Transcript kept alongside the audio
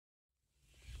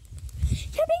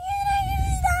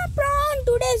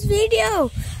this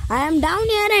video. I am down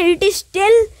here and it is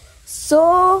still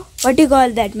so, what do you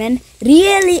call that, man?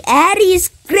 Really, air is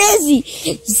crazy.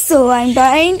 So I'm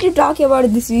trying to talk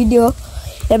about this video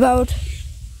about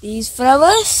these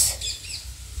flowers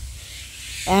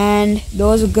and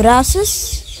those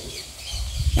grasses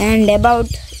and about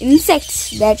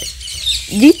insects that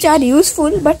which are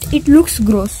useful but it looks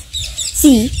gross.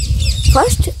 See,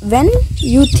 first when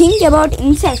you think about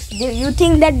insects, you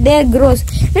think that they're gross.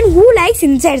 Then who likes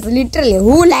insects? Literally,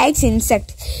 who likes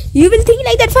insects? You will think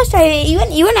like that first.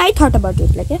 Even I thought about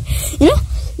it. Like,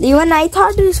 even I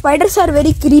thought spiders are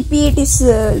very creepy. It is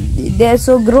they're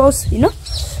so gross,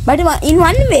 But in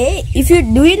one way, if you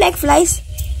like flies,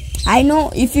 I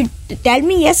know. If you tell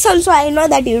me yes, also I know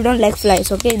that you don't like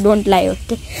flies. Okay, don't lie.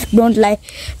 Okay, don't lie.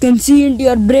 Can see into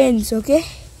your brains. Okay.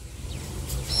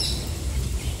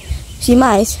 See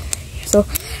my eyes. So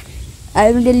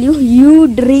I will tell you, you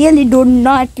really do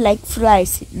not like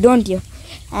flies, don't you?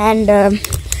 And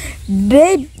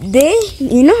they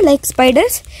like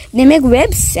spiders, they make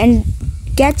webs and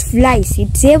catch flies.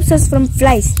 It saves us from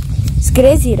flies. It's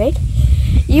crazy, right?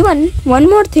 Even one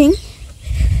more thing,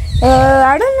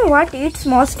 I don't know what eats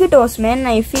mosquitoes, man.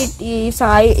 If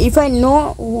I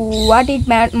know what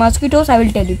eats mosquitoes, I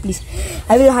will tell you, please.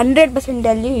 I will 100%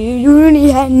 tell you. You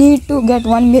need to get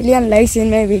 1 million likes in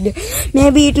my video.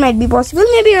 Maybe it might be possible,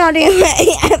 maybe not.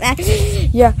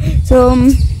 Yeah. So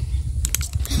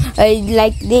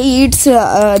like they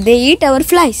eat our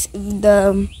flies,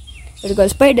 the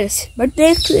spiders, but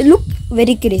they look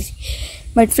very crazy.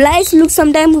 But flies look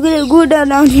sometimes good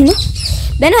around,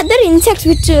 Then other insects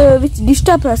which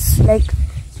disturb us, like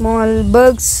small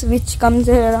bugs which comes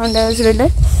around us,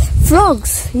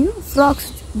 frogs,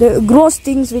 frogs, the gross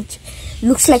things which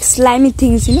looks like slimy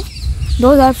things,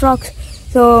 those are frogs.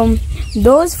 So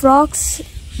those frogs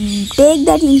take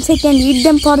that insect and eat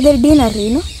them for their dinner,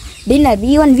 dinner.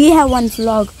 Even we have one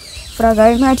frog.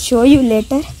 I might show you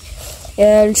later.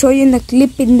 I'll show you in the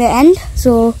clip in the end.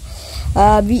 So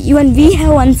we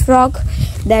have one frog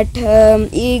that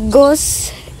it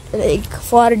goes like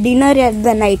for dinner at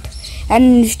the night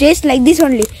and stays like this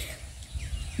only,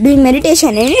 doing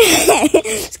meditation.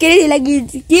 It's crazy, like he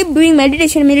keep doing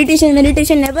meditation,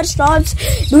 never stops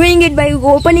doing it by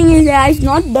opening his eyes,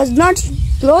 does not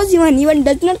close even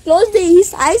does not close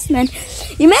his eyes, man.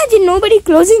 Imagine nobody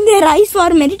closing their eyes for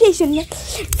meditation, man.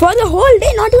 For the whole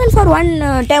day, not even for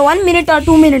 1 minute or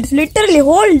 2 minutes, literally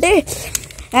whole day.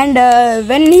 And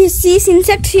when he sees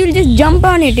insects, he will just jump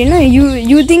on it.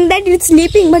 You think that it's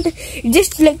sleeping, but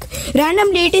just like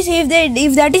randomly it is. If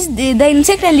that is the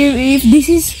insect, and if this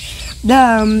is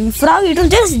the frog, it will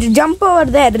just jump over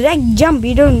there. Direct jump.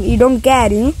 You don't care.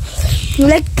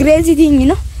 Like crazy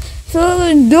thing. So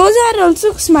those are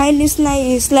also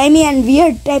slimy and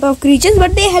weird type of creatures,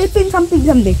 but they help in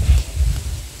something.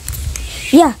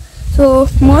 Yeah. So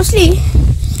mostly.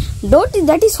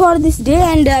 That is for this day,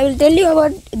 and I will tell you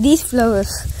about these flowers.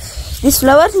 These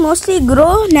flowers mostly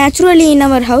grow naturally in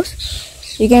our house.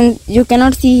 You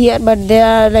cannot see here, but there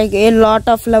are like a lot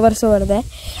of flowers over there.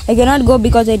 I cannot go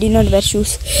because I did not wear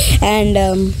shoes. And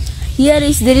there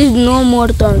is no more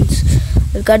thorns.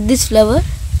 I'll cut this flower.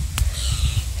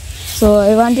 So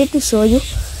I wanted to show you.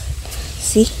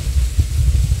 See?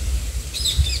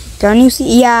 Can you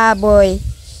see? Yeah, boy.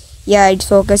 Yeah, it's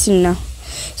focusing now.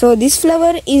 So this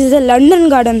flower is the London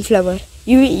garden flower.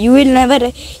 You will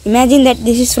never imagine that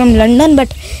this is from London, but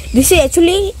this is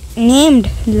actually named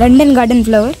London garden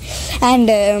flower. And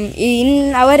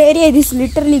in our area, this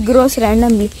literally grows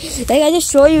randomly. Like I just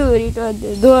show you,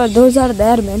 those are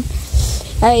there, man.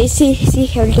 I see.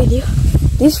 I will tell you.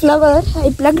 This flower I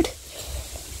plucked.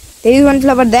 There is one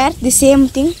flower there. The same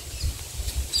thing.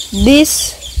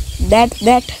 This, that.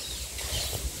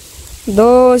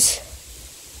 Those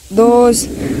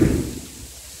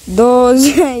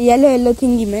yellow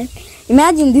thingy, man.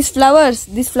 Imagine these flowers.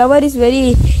 This flower is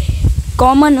very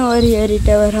common over here at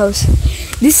our house.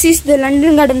 This is the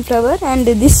London garden flower, and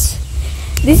this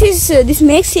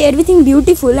makes everything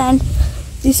beautiful, and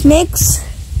this makes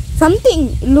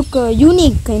something look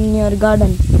unique in your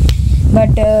garden.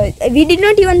 But we did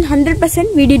not even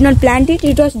 100%. We did not plant it.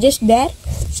 It was just there,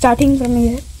 starting from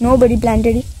here. Nobody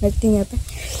planted it. Nothing happened.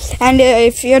 And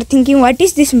if you are thinking, what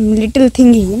is this little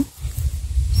thingy?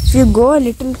 If you go a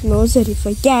little closer, if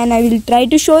I can, I will try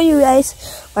to show you guys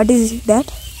what is that.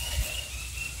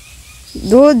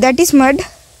 Though that is mud.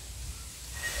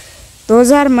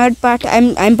 Those are mud parts.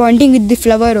 I'm pointing with the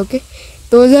flower. Okay,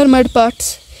 those are mud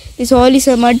parts. This hole is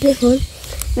a mud hole.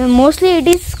 Mostly it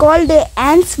is called the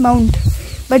ants mount,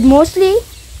 but mostly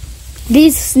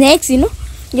these snakes,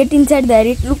 get inside there.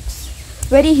 It looks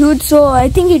very huge, so I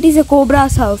think it is a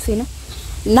cobra's house, you know.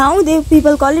 Now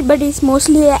people call it, but it's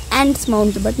mostly a ants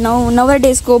mount. But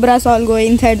nowadays cobras all go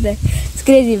inside there. It's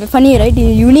crazy, funny, right? A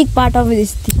unique part of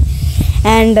this thing.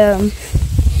 And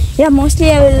yeah, mostly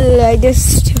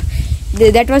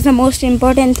that was the most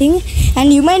important thing.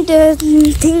 And you might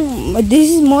think this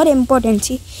is more important.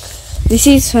 See, this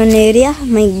is one area.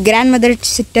 My grandmother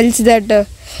tells that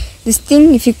this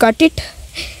thing, if you cut it,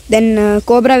 then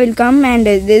cobra will come and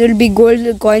there will be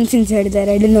gold coins inside there.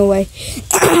 I don't know why.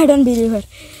 I don't believe her.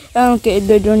 Okay,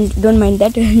 don't mind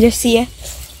that. Just see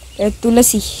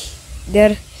tulasi.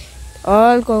 There,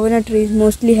 all coconut trees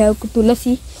mostly have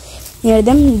tulasi near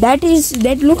them. That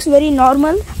looks very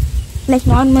normal, like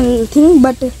normal thing.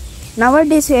 But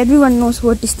nowadays everyone knows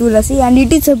what is tulasi, and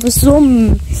it is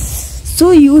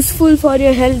so useful for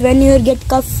your health. When you get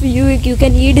cough, you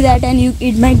can eat that, and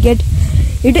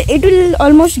it will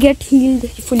almost get healed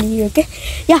fully. Okay,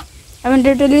 yeah, I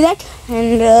wanted to tell you that.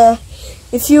 And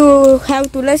if you have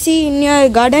tulasi in your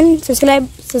garden, subscribe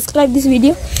this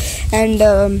video. And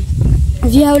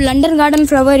if you have London garden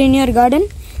flower in your garden,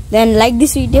 then like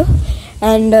this video.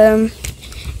 And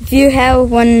if you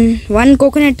have one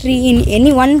coconut tree in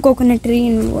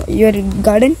your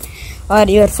garden or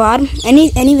your farm,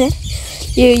 anywhere,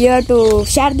 you have to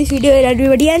share this video with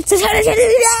everybody else.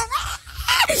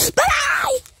 Bye.